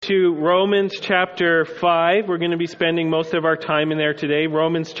to Romans chapter 5. We're going to be spending most of our time in there today.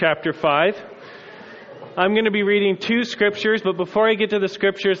 Romans chapter 5. I'm going to be reading two scriptures, but before I get to the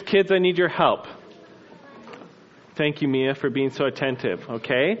scriptures, kids, I need your help. Thank you, Mia, for being so attentive,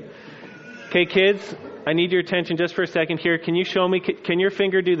 okay? Okay, kids, I need your attention just for a second here. Can you show me, can your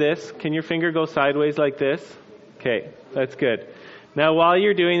finger do this? Can your finger go sideways like this? Okay, that's good. Now, while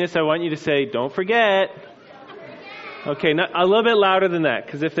you're doing this, I want you to say, don't forget. Okay, a little bit louder than that,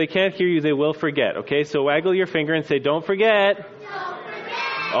 because if they can't hear you, they will forget. Okay, so waggle your finger and say, don't forget. Don't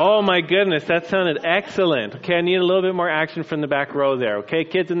forget. Oh my goodness, that sounded excellent. Okay, I need a little bit more action from the back row there. Okay,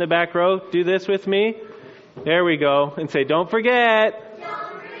 kids in the back row, do this with me. There we go. And say, don't forget.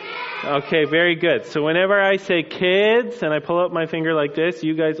 Don't forget. Okay, very good. So whenever I say kids, and I pull up my finger like this,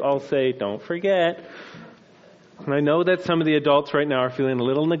 you guys all say, don't forget. And I know that some of the adults right now are feeling a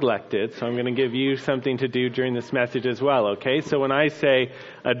little neglected, so I'm going to give you something to do during this message as well, okay? So when I say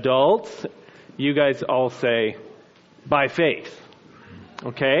adults, you guys all say, by faith.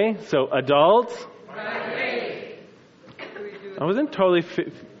 Okay? So adults. By faith. I wasn't totally...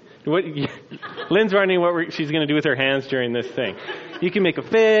 Lynn's wondering what she's going to do with her hands during this thing. You can make a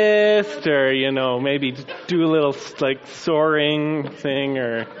fist, or, maybe do a little, soaring thing,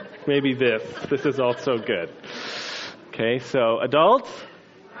 or... maybe this. This is also good. Okay, so adults?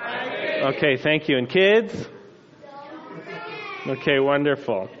 Okay, thank you. And kids? Okay,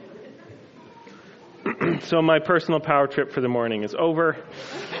 wonderful. So my personal power trip for the morning is over.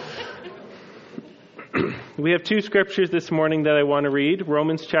 We have two scriptures this morning that I want to read.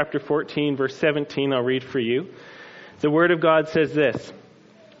 Romans chapter 14, verse 17, I'll read for you. The Word of God says this.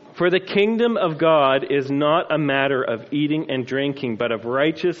 For the kingdom of God is not a matter of eating and drinking, but of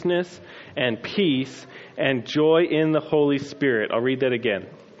righteousness and peace and joy in the Holy Spirit. I'll read that again.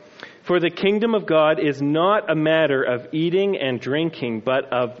 For the kingdom of God is not a matter of eating and drinking, but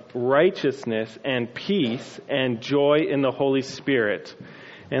of righteousness and peace and joy in the Holy Spirit.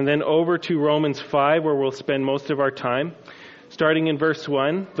 And then over to Romans 5, where we'll spend most of our time. Starting in verse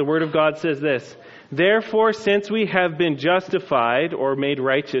 1, the Word of God says this. Therefore, since we have been justified or made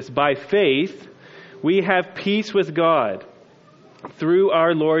righteous by faith, we have peace with God through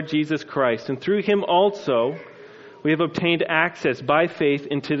our Lord Jesus Christ. And through him also we have obtained access by faith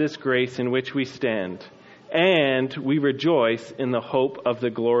into this grace in which we stand. And we rejoice in the hope of the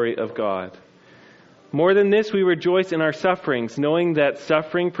glory of God. More than this, we rejoice in our sufferings, knowing that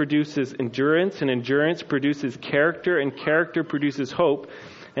suffering produces endurance, and endurance produces character, and character produces hope.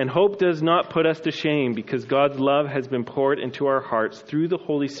 And hope does not put us to shame, because God's love has been poured into our hearts through the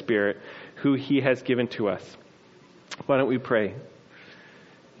Holy Spirit, who he has given to us. Why don't we pray?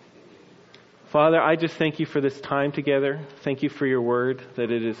 Father, I just thank you for this time together. Thank you for your word,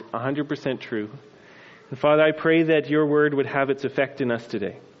 that it is 100% true. And Father, I pray that your word would have its effect in us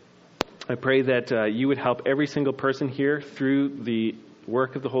today. I pray that you would help every single person here through the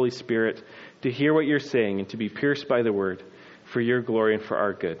work of the Holy Spirit to hear what you're saying and to be pierced by the word for your glory and for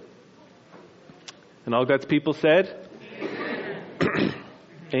our good. And all God's people said? Amen.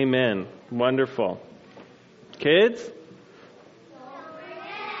 Amen. Wonderful. Kids?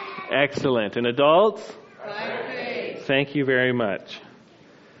 Excellent. And adults? Thank you very much.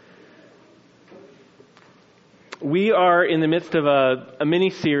 We are in the midst of a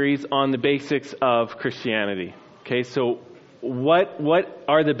mini-series on the basics of Christianity. Okay, so what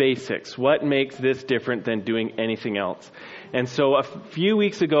are the basics? What makes this different than doing anything else? And so a few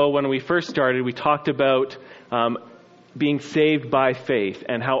weeks ago when we first started, we talked about being saved by faith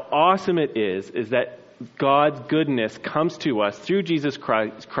and how awesome it is that God's goodness comes to us through Jesus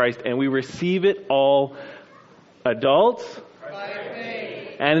Christ, and we receive it all, adults,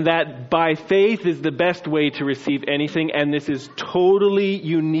 and that by faith is the best way to receive anything, and this is totally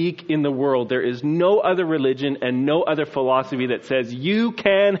unique in the world. There is no other religion and no other philosophy that says you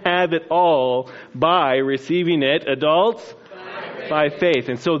can have it all by receiving it, adults, by faith.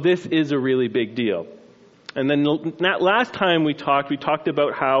 And so this is a really big deal. And then last time we talked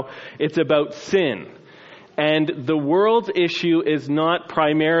about how it's about sin. And the world's issue is not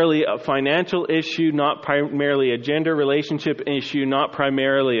primarily a financial issue, not primarily a gender relationship issue, not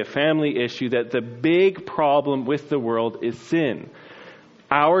primarily a family issue, that the big problem with the world is sin.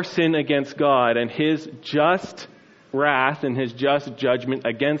 Our sin against God and his just wrath and his just judgment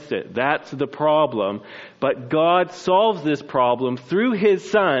against it. That's the problem. But God solves this problem through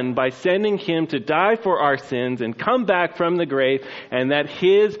his Son by sending him to die for our sins and come back from the grave, and that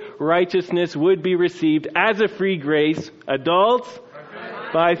his righteousness would be received as a free grace, adults,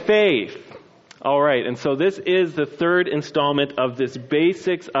 by faith. All right, and so this is the third installment of this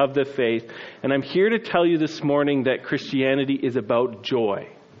basics of the faith. And I'm here to tell you this morning that Christianity is about joy.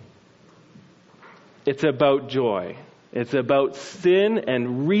 It's about joy. It's about sin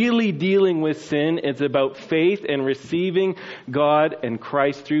and really dealing with sin. It's about faith and receiving God and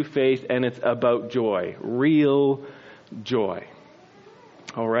Christ through faith. And it's about joy. Real joy.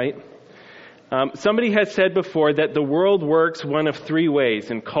 All right? Somebody has said before that the world works one of three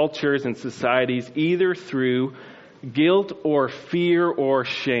ways in cultures and societies, either through guilt or fear or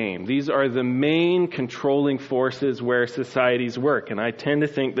shame. These are the main controlling forces where societies work. And I tend to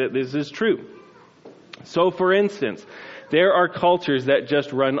think that this is true. So, for instance, there are cultures that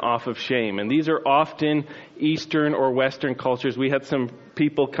just run off of shame. And these are often Eastern or Western cultures. We had some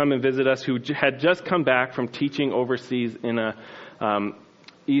people come and visit us who had just come back from teaching overseas in a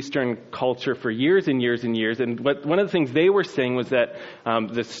Eastern culture for years and years and years. And one of the things they were saying was that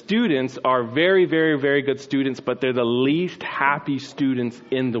the students are very, very, very good students, but they're the least happy students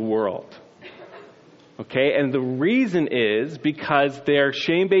in the world. Okay, and the reason is because their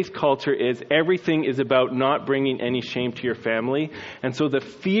shame-based culture is everything is about not bringing any shame to your family. And so the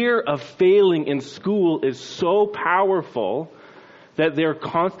fear of failing in school is so powerful that they're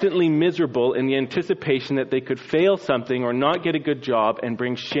constantly miserable in the anticipation that they could fail something or not get a good job and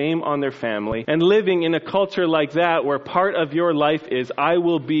bring shame on their family. And living in a culture like that, where part of your life is, I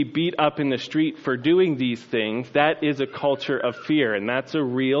will be beat up in the street for doing these things, that is a culture of fear. And that's a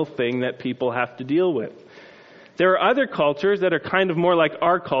real thing that people have to deal with. There are other cultures that are kind of more like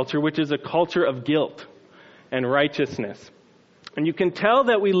our culture, which is a culture of guilt and righteousness. And you can tell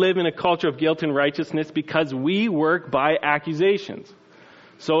that we live in a culture of guilt and righteousness because we work by accusations.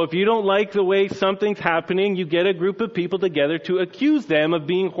 So if you don't like the way something's happening, you get a group of people together to accuse them of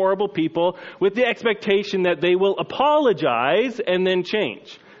being horrible people with the expectation that they will apologize and then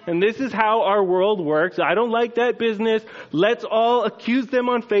change. And this is how our world works. I don't like that business. Let's all accuse them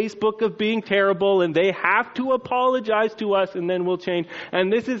on Facebook of being terrible, and they have to apologize to us, and then we'll change.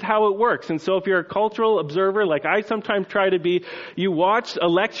 And this is how it works. And so if you're a cultural observer, like I sometimes try to be, you watch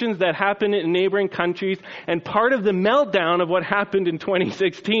elections that happen in neighboring countries, and part of the meltdown of what happened in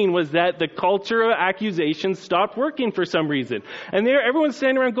 2016 was that the culture of accusations stopped working for some reason. And everyone's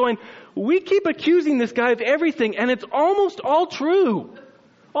standing around going, we keep accusing this guy of everything, and it's almost all true.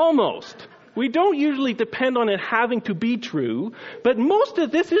 Almost. We don't usually depend on it having to be true, but most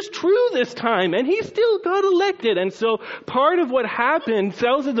of this is true this time, and he still got elected. And so part of what happened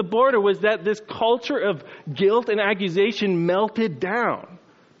south of the border was that this culture of guilt and accusation melted down. And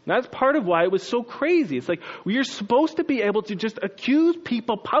that's part of why it was so crazy. It's like, well, you're supposed to be able to just accuse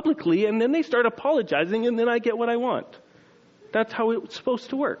people publicly, and then they start apologizing, and then I get what I want. That's how it's supposed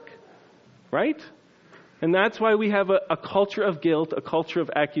to work, right? And that's why we have a culture of guilt, a culture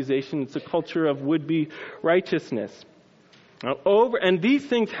of accusation. It's a culture of would-be righteousness. And these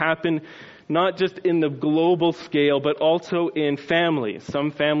things happen not just in the global scale, but also in families.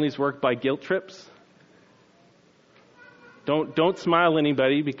 Some families work by guilt trips. Don't smile,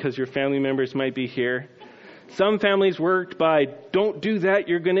 anybody, because your family members might be here. Some families work by, don't do that,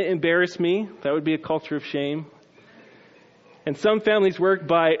 you're going to embarrass me. That would be a culture of shame. And some families work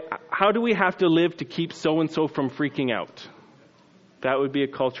by, how do we have to live to keep so-and-so from freaking out? That would be a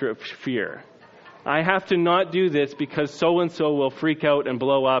culture of fear. I have to not do this because so-and-so will freak out and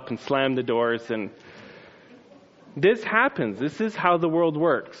blow up and slam the doors. And this happens. This is how the world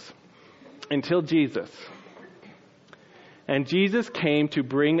works until Jesus. And Jesus came to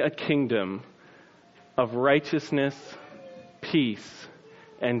bring a kingdom of righteousness, peace,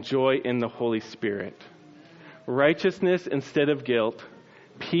 and joy in the Holy Spirit. Righteousness instead of guilt,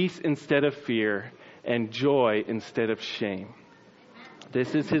 peace instead of fear, and joy instead of shame.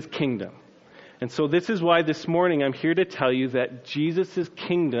 This is his kingdom. And so this is why this morning I'm here to tell you that Jesus'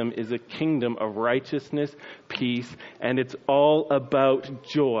 kingdom is a kingdom of righteousness, peace, and it's all about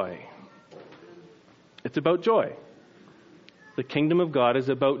joy. It's about joy. The kingdom of God is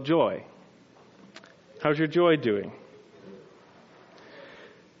about joy. How's your joy doing?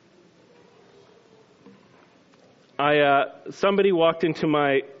 Somebody walked into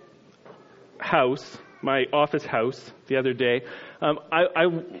my house, my office house, the other day.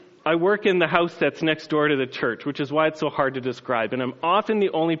 I work in the house that's next door to the church, which is why it's so hard to describe. And I'm often the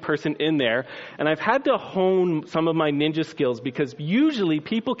only person in there. And I've had to hone some of my ninja skills because usually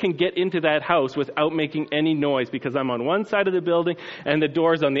people can get into that house without making any noise because I'm on one side of the building and the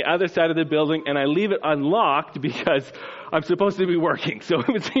door's on the other side of the building and I leave it unlocked because I'm supposed to be working. So it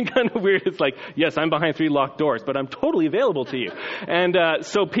would seem kind of weird. It's like, yes, I'm behind 3 locked doors, but I'm totally available to you. And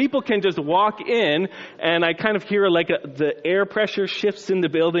so people can just walk in and I kind of hear the air pressure shifts in the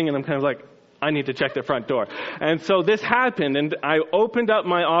building and I'm kind of like, I need to check the front door. And so this happened, and I opened up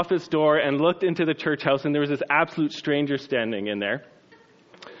my office door and looked into the church house, and there was this absolute stranger standing in there.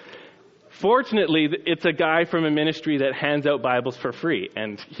 Fortunately, it's a guy from a ministry that hands out Bibles for free.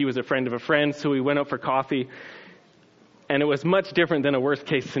 And he was a friend of a friend, so we went out for coffee. And it was much different than a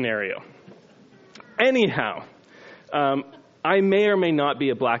worst-case scenario. Anyhow, I may or may not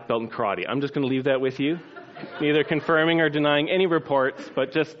be a black belt in karate. I'm just going to leave that with you. Neither confirming or denying any reports,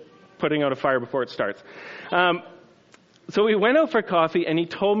 but just putting out a fire before it starts. So we went out for coffee, and he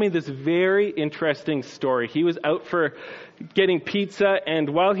told me this very interesting story. He was out for getting pizza, and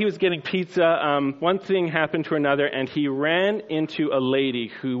while he was getting pizza, one thing happened to another, and he ran into a lady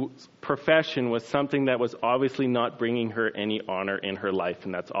whose profession was something that was obviously not bringing her any honor in her life,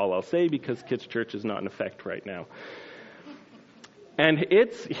 and that's all I'll say because Kids Church is not in effect right now. And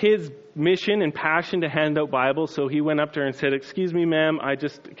it's his mission and passion to hand out Bibles, so he went up to her and said, "Excuse me, ma'am,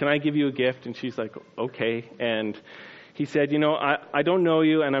 can I give you a gift?" And she's like, "Okay." And he said, I don't know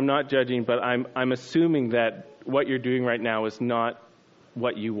you and I'm not judging, but I'm assuming that what you're doing right now is not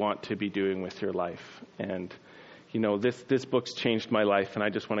what you want to be doing with your life. And, this book's changed my life and I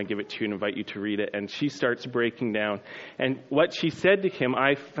just want to give it to you and invite you to read it. And she starts breaking down. And what she said to him,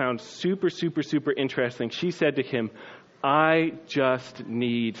 I found super, super, super interesting. She said to him, "I just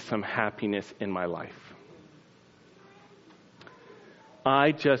need some happiness in my life.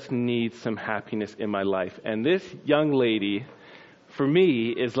 I just need some happiness in my life." And this young lady, for me,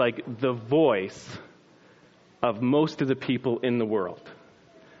 is like the voice of most of the people in the world.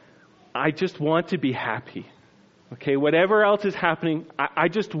 I just want to be happy. Okay, whatever else is happening, I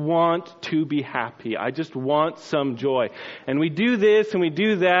just want to be happy. I just want some joy. And we do this and we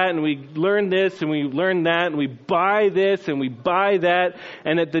do that and we learn this and we learn that and we buy this and we buy that.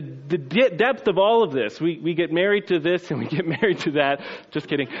 And at the depth of all of this, we get married to this and we get married to that. Just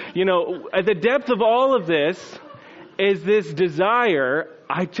kidding. At the depth of all of this is this desire,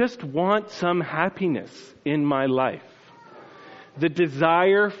 I just want some happiness in my life. The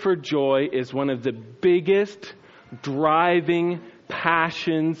desire for joy is one of the biggest driving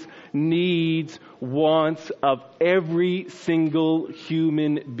passions, needs, wants of every single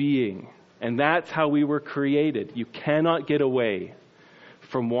human being. And that's how we were created. You cannot get away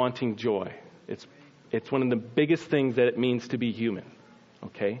from wanting joy. It's one of the biggest things that it means to be human.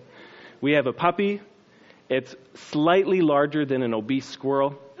 Okay? We have a puppy. It's slightly larger than an obese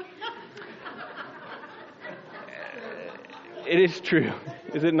squirrel. It is true.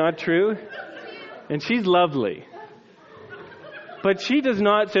 Is it not true? And she's lovely. But she does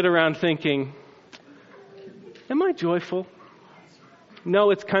not sit around thinking, am I joyful? No,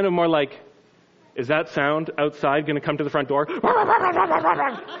 it's kind of more like, is that sound outside going to come to the front door?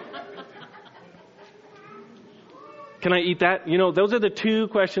 Can I eat that? Those are the two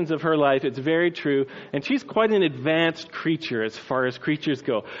questions of her life. It's very true. And she's quite an advanced creature as far as creatures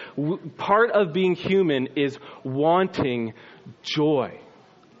go. Part of being human is wanting joy.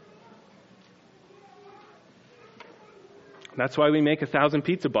 That's why we make 1,000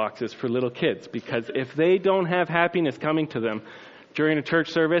 pizza boxes for little kids, because if they don't have happiness coming to them during a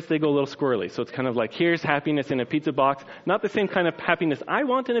church service, they go a little squirrely. So it's kind of like, here's happiness in a pizza box. Not the same kind of happiness I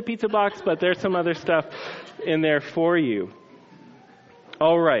want in a pizza box, but there's some other stuff in there for you.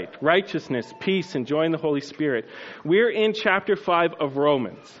 All right, righteousness, peace, and joy in the Holy Spirit. We're in chapter 5 of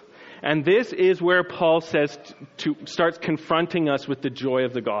Romans. And this is where Paul says starts confronting us with the joy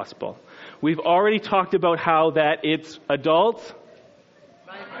of the gospel. We've already talked about how that it's adults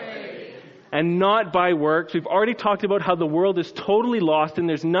By faith. and not by works. We've already talked about how the world is totally lost and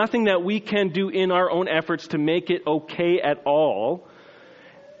there's nothing that we can do in our own efforts to make it okay at all.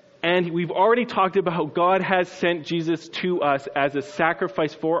 And we've already talked about how God has sent Jesus to us as a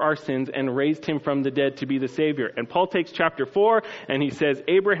sacrifice for our sins and raised him from the dead to be the Savior. And Paul takes chapter 4 and he says,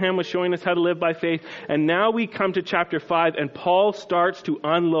 Abraham was showing us how to live by faith. And now we come to chapter 5 and Paul starts to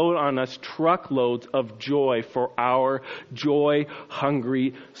unload on us truckloads of joy for our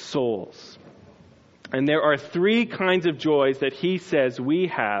joy-hungry souls. And there are 3 kinds of joys that he says we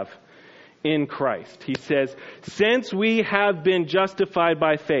have in Christ. He says, since we have been justified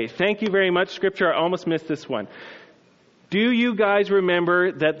by faith. Thank you very much, Scripture. I almost missed this one. Do you guys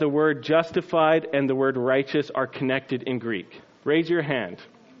remember that the word justified and the word righteous are connected in Greek? Raise your hand.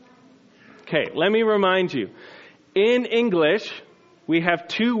 Okay, let me remind you. In English, we have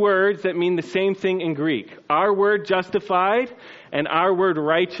 2 words that mean the same thing in Greek. Our word justified and our word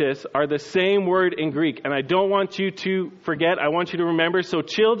righteous are the same word in Greek. And I don't want you to forget. I want you to remember. So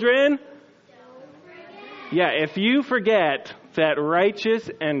children, yeah, if you forget that righteous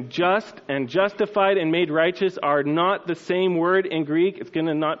and just and justified and made righteous are not the same word in Greek, it's going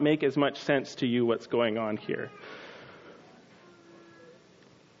to not make as much sense to you what's going on here.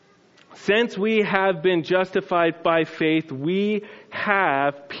 Since we have been justified by faith, we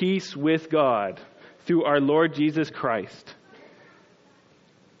have peace with God through our Lord Jesus Christ.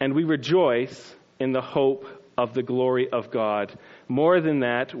 And we rejoice in the hope of the glory of God. More than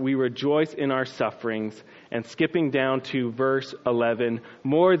that, we rejoice in our sufferings. And skipping down to verse 11,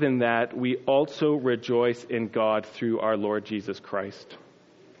 more than that, we also rejoice in God through our Lord Jesus Christ.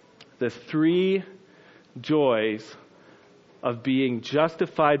 The three joys of being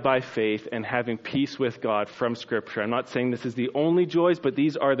justified by faith and having peace with God from Scripture. I'm not saying this is the only joys, but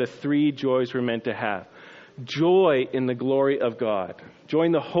these are the three joys we're meant to have. Joy in the glory of God. Joy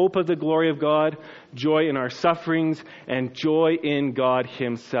in the hope of the glory of God. Joy in our sufferings. And joy in God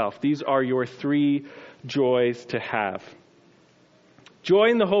Himself. These are your three joys to have.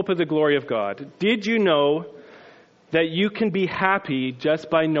 Joy in the hope of the glory of God. Did you know that you can be happy just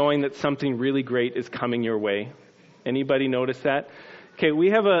by knowing that something really great is coming your way? Anybody notice that? Okay,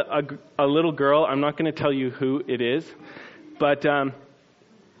 we have a little girl. I'm not going to tell you who it is, but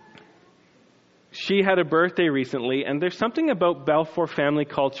she had a birthday recently, and there's something about Balfour family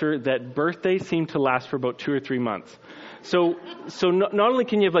culture that birthdays seem to last for about 2 or 3 months. So not only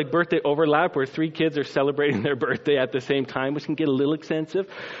can you have like birthday overlap where 3 kids are celebrating their birthday at the same time, which can get a little expensive,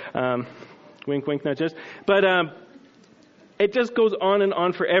 wink, wink, not just, but it just goes on and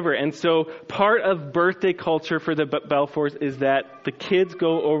on forever. And so part of birthday culture for the Balfours is that the kids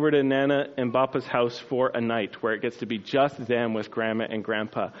go over to Nana and Papa's house for a night where it gets to be just them with Grandma and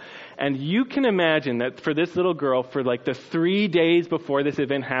Grandpa. And you can imagine that for this little girl, for like the 3 days before this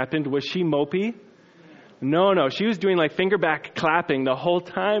event happened, was she mopey? No. She was doing like finger back clapping the whole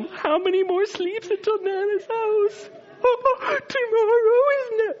time. How many more sleeps until Nana's house? Oh, tomorrow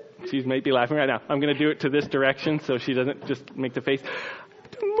isn't it? She might be laughing right now. I'm going to do it to this direction so she doesn't just make the face.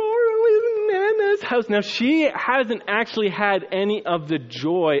 Tomorrow is Nana's house. Now, she hasn't actually had any of the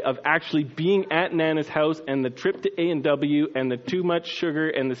joy of actually being at Nana's house and the trip to A&W and the too much sugar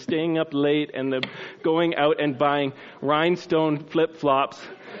and the staying up late and the going out and buying rhinestone flip-flops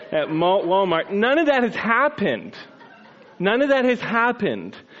at Walmart. None of that has happened. None of that has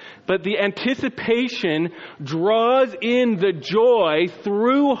happened. But the anticipation draws in the joy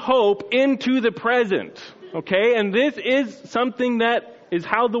through hope into the present. Okay? And this is something that is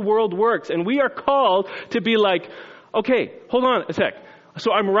how the world works. And we are called to be like, okay, hold on a sec.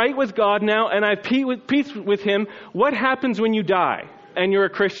 So I'm right with God now and I have peace with Him. What happens when you die and you're a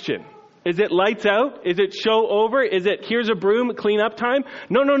Christian? Is it lights out? Is it show over? Is it here's a broom, clean up time?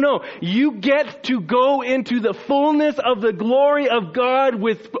 No. You get to go into the fullness of the glory of God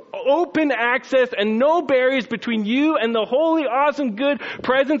with open access and no barriers between you and the holy, awesome, good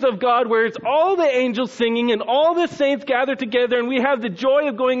presence of God, where it's all the angels singing and all the saints gathered together, and we have the joy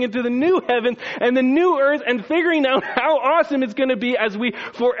of going into the new heaven and the new earth and figuring out how awesome it's going to be as we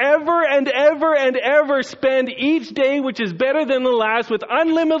forever and ever and ever spend each day, which is better than the last, with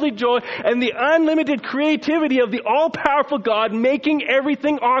unlimited joy and the unlimited creativity of the all-powerful God, making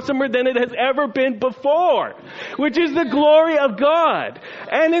everything awesomer than it has ever been before, which is the glory of God.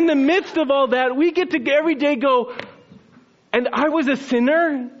 And in the midst of all that, we get to every day go, and I was a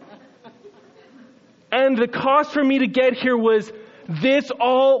sinner, and the cost for me to get here was this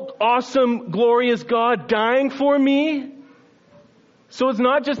all awesome, glorious God dying for me. So it's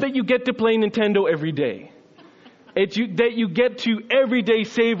not just that you get to play Nintendo every day. It's that you get to everyday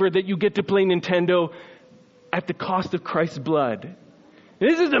savor that you get to play Nintendo at the cost of Christ's blood.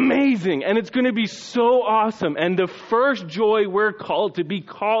 This is amazing, and it's going to be so awesome. And the first joy we're called to be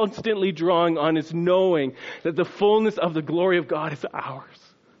constantly drawing on is knowing that the fullness of the glory of God is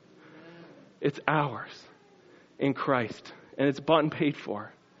ours. It's ours in Christ, and it's bought and paid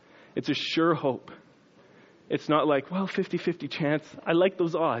for. It's a sure hope. It's not like, 50-50 chance. I like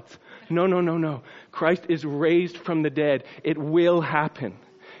those odds. No. Christ is raised from the dead. It will happen.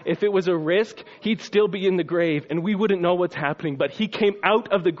 If it was a risk, He'd still be in the grave and we wouldn't know what's happening. But He came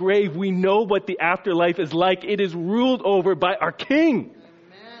out of the grave. We know what the afterlife is like. It is ruled over by our King.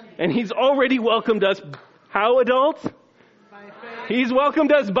 Amen. And He's already welcomed us. How, adults? By faith. He's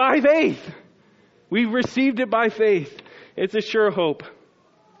welcomed us by faith. We've received it by faith. It's a sure hope.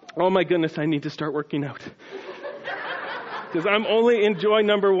 Oh my goodness, I need to start working out. Because I'm only in joy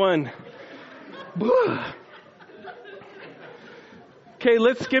number 1. Okay,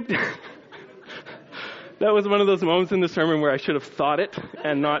 let's skip. That was one of those moments in the sermon where I should have thought it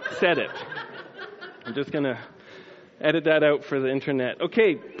and not said it. I'm just going to edit that out for the internet.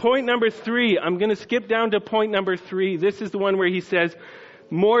 Okay, point number 3. I'm going to skip down to point number 3. This is the one where he says,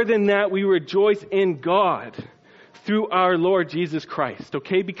 more than that, we rejoice in God through our Lord Jesus Christ,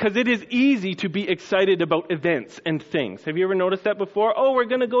 okay? Because it is easy to be excited about events and things. Have you ever noticed that before? Oh, we're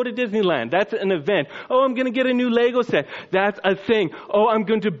going to go to Disneyland. That's an event. Oh, I'm going to get a new Lego set. That's a thing. Oh, I'm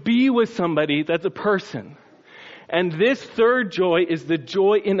going to be with somebody. That's a person. And this third joy is the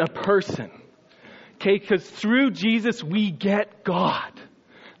joy in a person. Okay, because through Jesus we get God.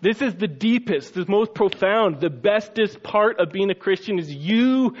 This is the deepest, the most profound, the bestest part of being a Christian is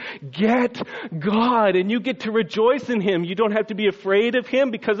you get God and you get to rejoice in Him. You don't have to be afraid of Him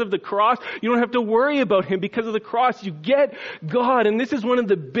because of the cross. You don't have to worry about Him because of the cross. You get God. And this is one of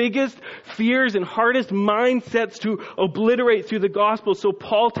the biggest fears and hardest mindsets to obliterate through the gospel. So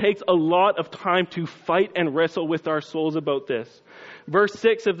Paul takes a lot of time to fight and wrestle with our souls about this. Verse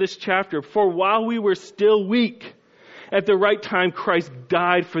 6 of this chapter, for while we were still weak, at the right time, Christ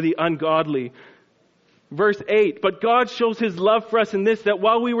died for the ungodly. Verse 8, but God shows His love for us in this, that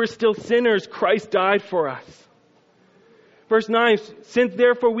while we were still sinners, Christ died for us. Verse 9, since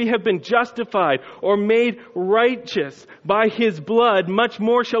therefore we have been justified or made righteous by His blood, much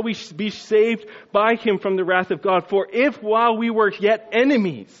more shall we be saved by Him from the wrath of God. For if while we were yet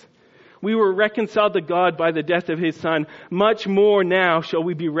enemies, we were reconciled to God by the death of His Son, much more now shall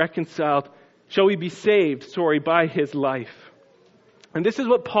we be saved by His life. And this is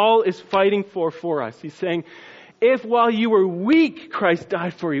what Paul is fighting for us. He's saying, if while you were weak, Christ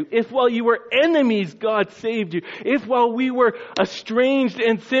died for you. If while you were enemies, God saved you. If while we were estranged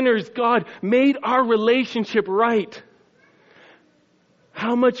and sinners, God made our relationship right.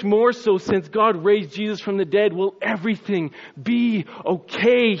 How much more so since God raised Jesus from the dead will everything be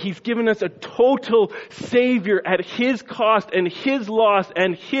okay? He's given us a total Savior at His cost and His loss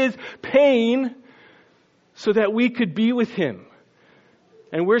and His pain so that we could be with Him.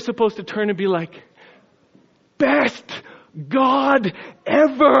 And we're supposed to turn and be like, best God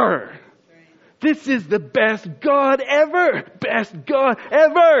ever. This is the best God ever. Best God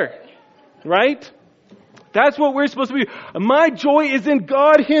ever. Right? That's what we're supposed to be. My joy is in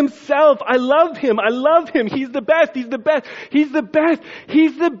God Himself. I love Him. I love Him. He's the best. He's the best. He's the best.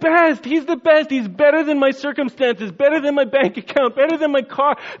 He's the best. He's the best. He's better than my circumstances, better than my bank account, better than my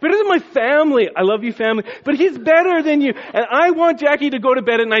car, better than my family. I love you, family. But He's better than you. And I want Jackie to go to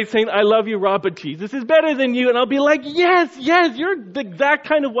bed at night saying, I love you, Rob, but Jesus is better than you. And I'll be like, yes, you're the exact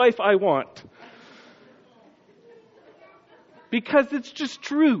kind of wife I want. Because it's just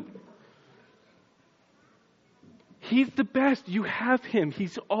true. He's the best. You have Him.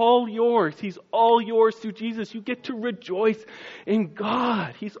 He's all yours. He's all yours through Jesus. You get to rejoice in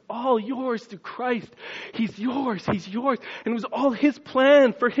God. He's all yours through Christ. He's yours. He's yours. And it was all His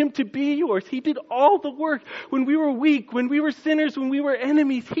plan for Him to be yours. He did all the work when we were weak, when we were sinners, when we were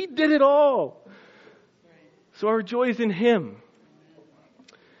enemies. He did it all. So our joy is in Him.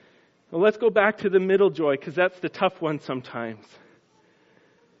 Well, let's go back to the middle joy because that's the tough one sometimes.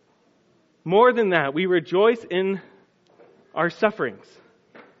 More than that, we rejoice in our sufferings,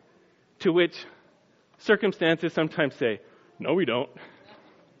 to which circumstances sometimes say, no, we don't.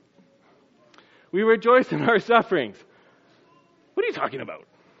 We rejoice in our sufferings. What are you talking about?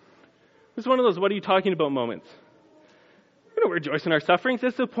 It's one of those, what are you talking about moments. We don't rejoice in our sufferings.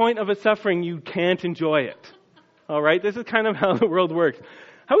 That's the point of a suffering. You can't enjoy it. All right? This is kind of how the world works.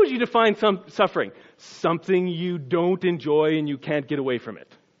 How would you define some suffering? Something you don't enjoy and you can't get away from it.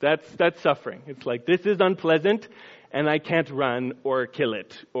 That's suffering. It's like, this is unpleasant and I can't run or kill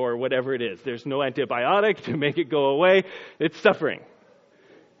it or whatever it is. There's no antibiotic to make it go away. It's suffering.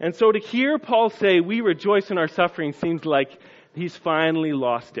 And so to hear Paul say, we rejoice in our suffering seems like he's finally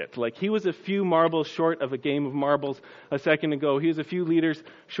lost it. Like he was a few marbles short of a game of marbles a second ago. He was a few liters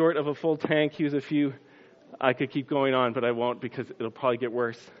short of a full tank. He was a few... I could keep going on, but I won't because it'll probably get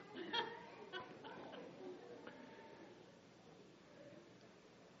worse.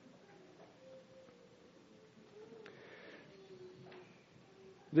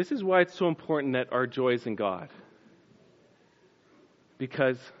 This is why it's so important that our joy is in God.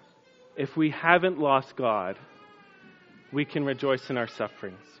 Because if we haven't lost God, we can rejoice in our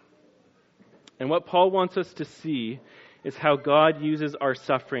sufferings. And what Paul wants us to see is how God uses our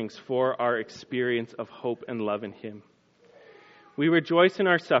sufferings for our experience of hope and love in Him. We rejoice in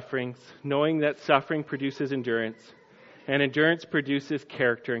our sufferings, knowing that suffering produces endurance, and endurance produces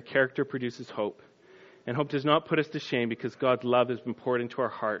character, and character produces hope. And hope does not put us to shame because God's love has been poured into our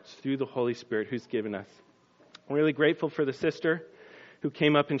hearts through the Holy Spirit who's given us. I'm really grateful for the sister who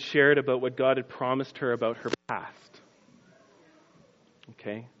came up and shared about what God had promised her about her past.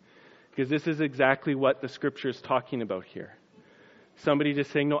 Okay? Because this is exactly what the Scripture is talking about here. Somebody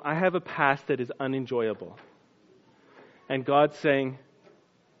just saying, no, I have a past that is unenjoyable. And God's saying,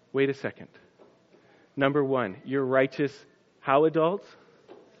 wait a second. Number one, you're righteous. How, adults?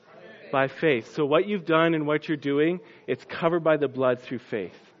 By faith. So what you've done and what you're doing, it's covered by the blood through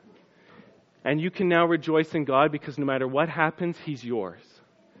faith. And you can now rejoice in God because no matter what happens, He's yours.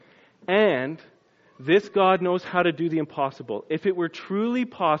 And this God knows how to do the impossible. If it were truly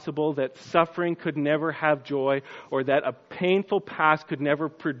possible that suffering could never have joy, or that a painful past could never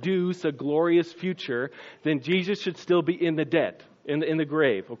produce a glorious future, then Jesus should still be in the dead, in the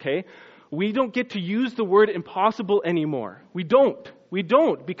grave, okay? We don't get to use the word impossible anymore. We don't,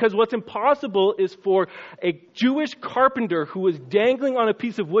 because what's impossible is for a Jewish carpenter who was dangling on a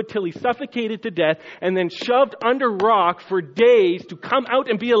piece of wood till he suffocated to death and then shoved under rock for days to come out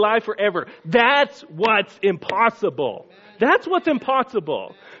and be alive forever. That's what's impossible. That's what's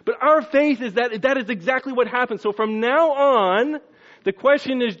impossible. But our faith is that is exactly what happens. So from now on, the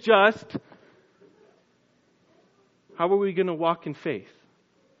question is just, how are we going to walk in faith?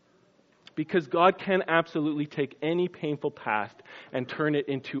 Because God can absolutely take any painful past and turn it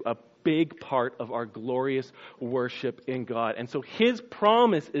into a big part of our glorious worship in God. And so His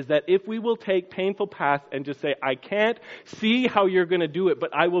promise is that if we will take painful past and just say, I can't see how you're going to do it,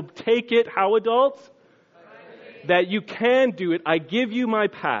 but I will take it, how, adults? That you can do it. I give you my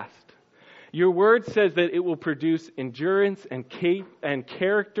past. Your word says that it will produce endurance and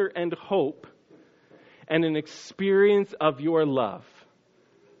character and hope and an experience of your love.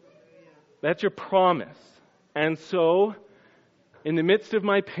 That's your promise. And so, in the midst of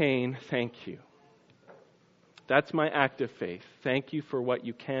my pain, thank you. That's my act of faith. Thank you for what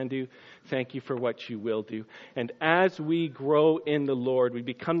you can do. Thank you for what you will do. And as we grow in the Lord, we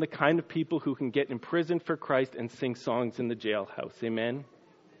become the kind of people who can get imprisoned for Christ and sing songs in the jailhouse. Amen?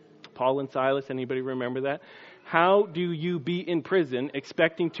 Paul and Silas, anybody remember that? How do you be in prison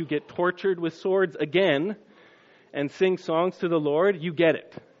expecting to get tortured with swords again and sing songs to the Lord? You get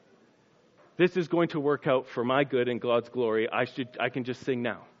it. This is going to work out for my good and God's glory. I can just sing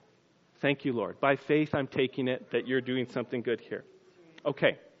now. Thank you, Lord. By faith, I'm taking it that you're doing something good here.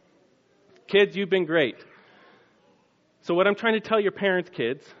 Okay. Kids, you've been great. So what I'm trying to tell your parents,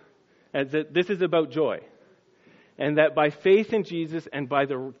 kids, is that this is about joy. And that by faith in Jesus and by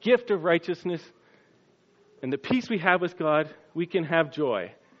the gift of righteousness and the peace we have with God, we can have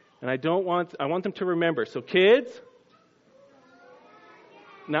joy. And I want them to remember. So kids,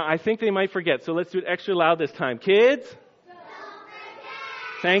 now, I think they might forget, so let's do it extra loud this time. Kids? Don't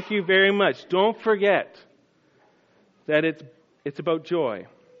forget. Thank you very much. Don't forget that it's about joy.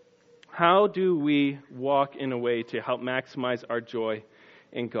 How do we walk in a way to help maximize our joy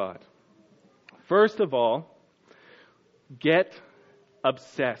in God? First of all, get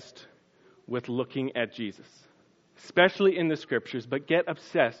obsessed with looking at Jesus. Especially in the Scriptures, but get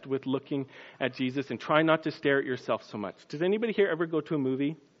obsessed with looking at Jesus and try not to stare at yourself so much. Does anybody here ever go to a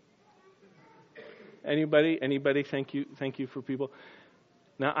movie? Anybody? Thank you for people.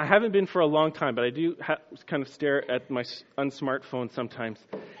 Now, I haven't been for a long time, but I do kind of stare at my unsmartphone sometimes.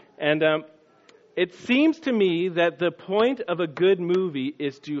 And it seems to me that the point of a good movie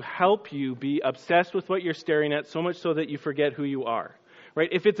is to help you be obsessed with what you're staring at so much so that you forget who you are. Right?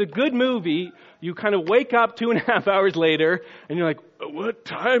 If it's a good movie, you kind of wake up 2.5 hours later, and you're like, what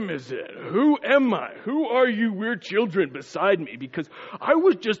time is it? Who am I? Who are you weird children beside me? Because I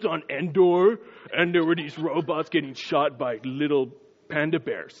was just on Endor, and there were these robots getting shot by little panda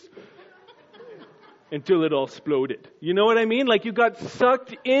bears. Until it all exploded. You know what I mean? Like you got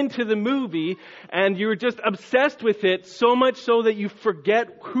sucked into the movie and you were just obsessed with it so much so that you forget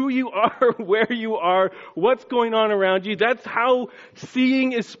who you are, where you are, what's going on around you. That's how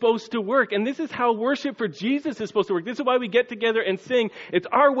seeing is supposed to work. And this is how worship for Jesus is supposed to work. This is why we get together and sing. It's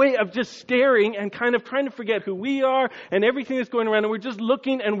our way of just staring and kind of trying to forget who we are and everything that's going around. And we're just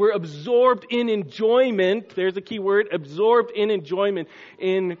looking and we're absorbed in enjoyment. There's a key word, absorbed in enjoyment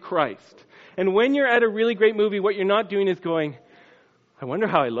in Christ. And when you're at a really great movie, what you're not doing is going, I wonder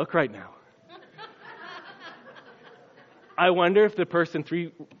how I look right now. I wonder if the person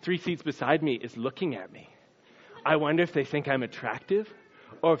three seats beside me is looking at me. I wonder if they think I'm attractive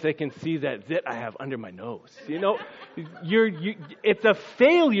or if they can see that zit I have under my nose. You know, it's a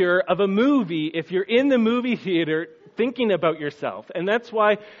failure of a movie if you're in the movie theater thinking about yourself. And that's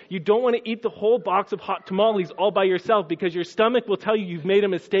why you don't want to eat the whole box of hot tamales all by yourself, because your stomach will tell you you've made a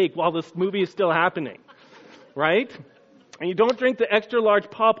mistake while this movie is still happening. Right? And you don't drink the extra large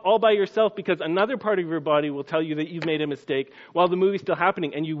pop all by yourself because another part of your body will tell you that you've made a mistake while the movie's still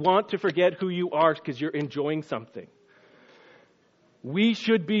happening. And you want to forget who you are because you're enjoying something. We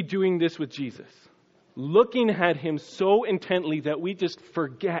should be doing this with Jesus. Looking at Him so intently that we just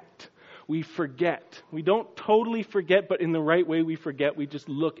forget we forget. We don't totally forget, but in the right way we forget. We just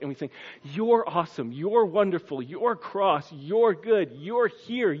look and we think, you're awesome, you're wonderful, you're cross, you're good, you're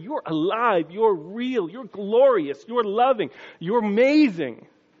here, you're alive, you're real, you're glorious, you're loving, you're amazing.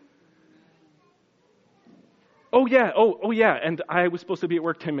 Oh yeah, and I was supposed to be at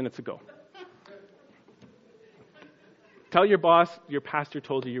work 10 minutes ago. Tell your boss, your pastor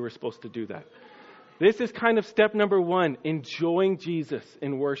told you were supposed to do that. This is kind of step number 1, enjoying Jesus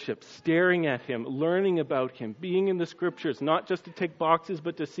in worship, staring at Him, learning about Him, being in the Scriptures, not just to tick boxes,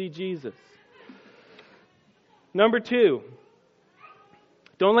 but to see Jesus. Number 2,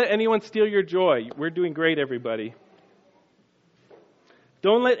 don't let anyone steal your joy. We're doing great, everybody.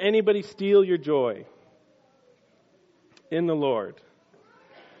 Don't let anybody steal your joy in the Lord.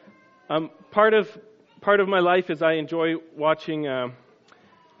 Part of my life is I enjoy watching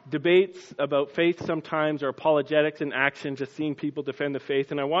debates about faith sometimes, or apologetics in action, just seeing people defend the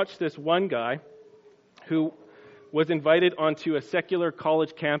faith. And I watched this one guy who was invited onto a secular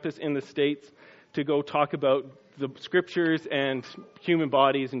college campus in the States to go talk about the Scriptures and human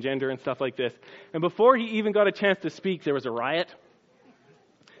bodies and gender and stuff like this. And before he even got a chance to speak, there was a riot.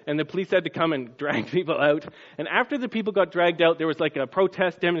 And the police had to come and drag people out. And after the people got dragged out, there was like a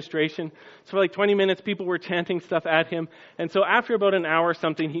protest demonstration. So for like 20 minutes, people were chanting stuff at him. And so after about an hour or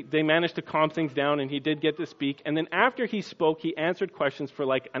something, they managed to calm things down, and he did get to speak. And then after he spoke, he answered questions for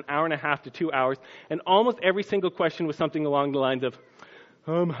like an hour and a half to 2 hours. And almost every single question was something along the lines of,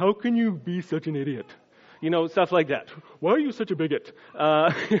 how can you be such an idiot? You know, stuff like that. Why are you such a bigot?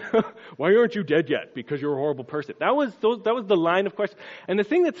 Why aren't you dead yet? Because you're a horrible person. That was the line of questions. And the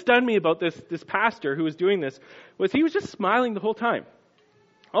thing that stunned me about this pastor who was doing this was he was just smiling the whole time.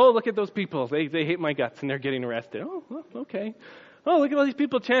 Oh, look at those people. They hate my guts and they're getting arrested. Oh, well, okay. Oh, look at all these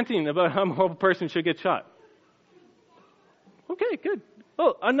people chanting about how a horrible person should get shot. Okay, good.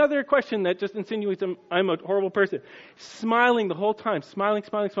 Oh, another question that just insinuates I'm a horrible person. Smiling the whole time. Smiling.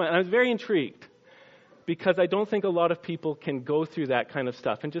 And I was very intrigued, because I don't think a lot of people can go through that kind of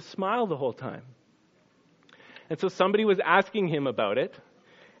stuff and just smile the whole time. And so somebody was asking him about it,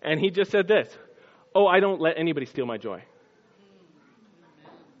 and he just said this, oh, I don't let anybody steal my joy.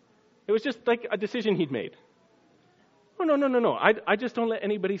 It was just like a decision he'd made. Oh, no. I just don't let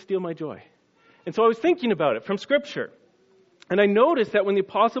anybody steal my joy. And so I was thinking about it from Scripture. And I noticed that when the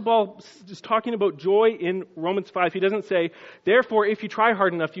Apostle Paul is talking about joy in Romans 5, he doesn't say, therefore, if you try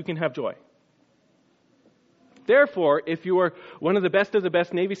hard enough, you can have joy. Therefore, if you are one of the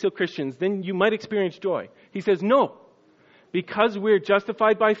best Navy SEAL Christians, then you might experience joy. He says, no. Because we're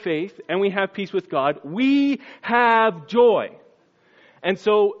justified by faith and we have peace with God, we have joy. And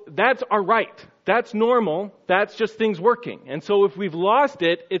so that's our right. That's normal. That's just things working. And so if we've lost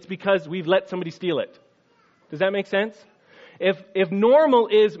it, it's because we've let somebody steal it. Does that make sense? If normal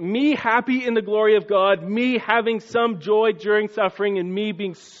is me happy in the glory of God, me having some joy during suffering, and me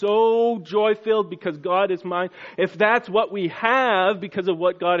being so joy-filled because God is mine, if that's what we have because of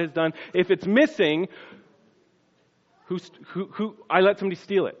what God has done, if it's missing, who I let somebody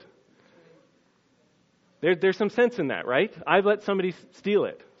steal it. There's some sense in that, right? I've let somebody steal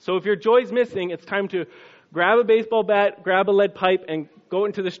it. So if your joy's missing, it's time to grab a baseball bat, grab a lead pipe, and go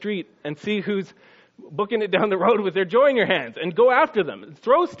into the street and see who's booking it down the road with their joy in your hands, and go after them and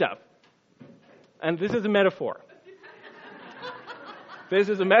throw stuff. And this is a metaphor. This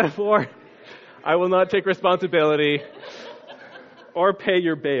is a metaphor. I will not take responsibility or pay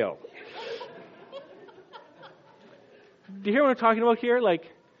your bail. Do you hear what I'm talking about here?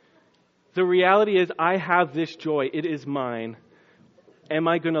 Like, the reality is, I have this joy. It is mine. Am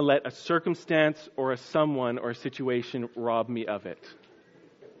I going to let a circumstance or a someone or a situation rob me of it?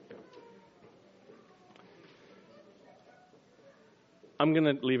 I'm going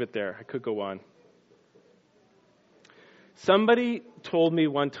to leave it there. I could go on. Somebody told me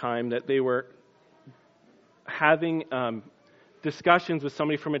one time that they were having discussions with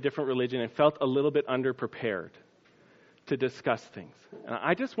somebody from a different religion and felt a little bit underprepared to discuss things. And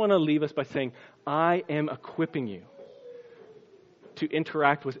I just want to leave us by saying, I am equipping you to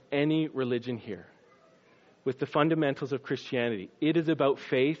interact with any religion here, with the fundamentals of Christianity. It is about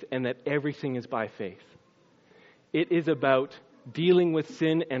faith, and that everything is by faith. It is about dealing with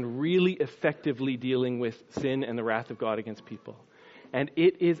sin and really effectively dealing with sin and the wrath of God against people. And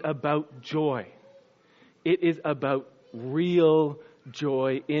it is about joy. It is about real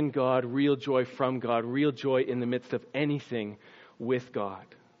joy in God, real joy from God, real joy in the midst of anything with God.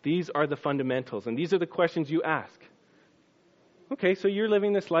 These are the fundamentals, and these are the questions you ask. Okay, so you're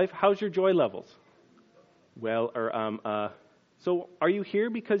living this life. How's your joy levels? Well, so are you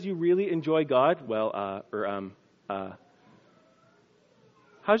here because you really enjoy God? Well,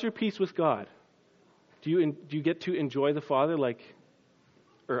 How's your peace with God? Do you get to enjoy the Father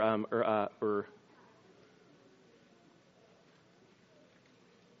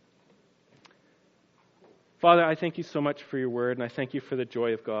Father, I thank you so much for your word, and I thank you for the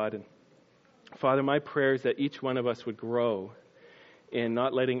joy of God. And Father, my prayer is that each one of us would grow in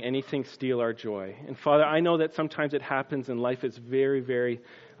not letting anything steal our joy. And Father, I know that sometimes it happens and life is very, very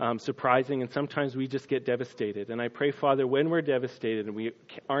surprising, and sometimes we just get devastated. And I pray, Father, when we're devastated and we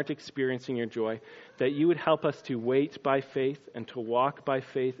aren't experiencing your joy, that you would help us to wait by faith and to walk by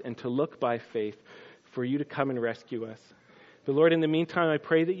faith and to look by faith for you to come and rescue us. But Lord, in the meantime, I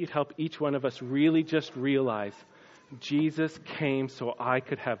pray that you'd help each one of us really just realize Jesus came so I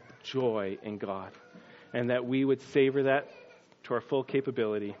could have joy in God, and that we would savor that to our full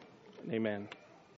capability. Amen.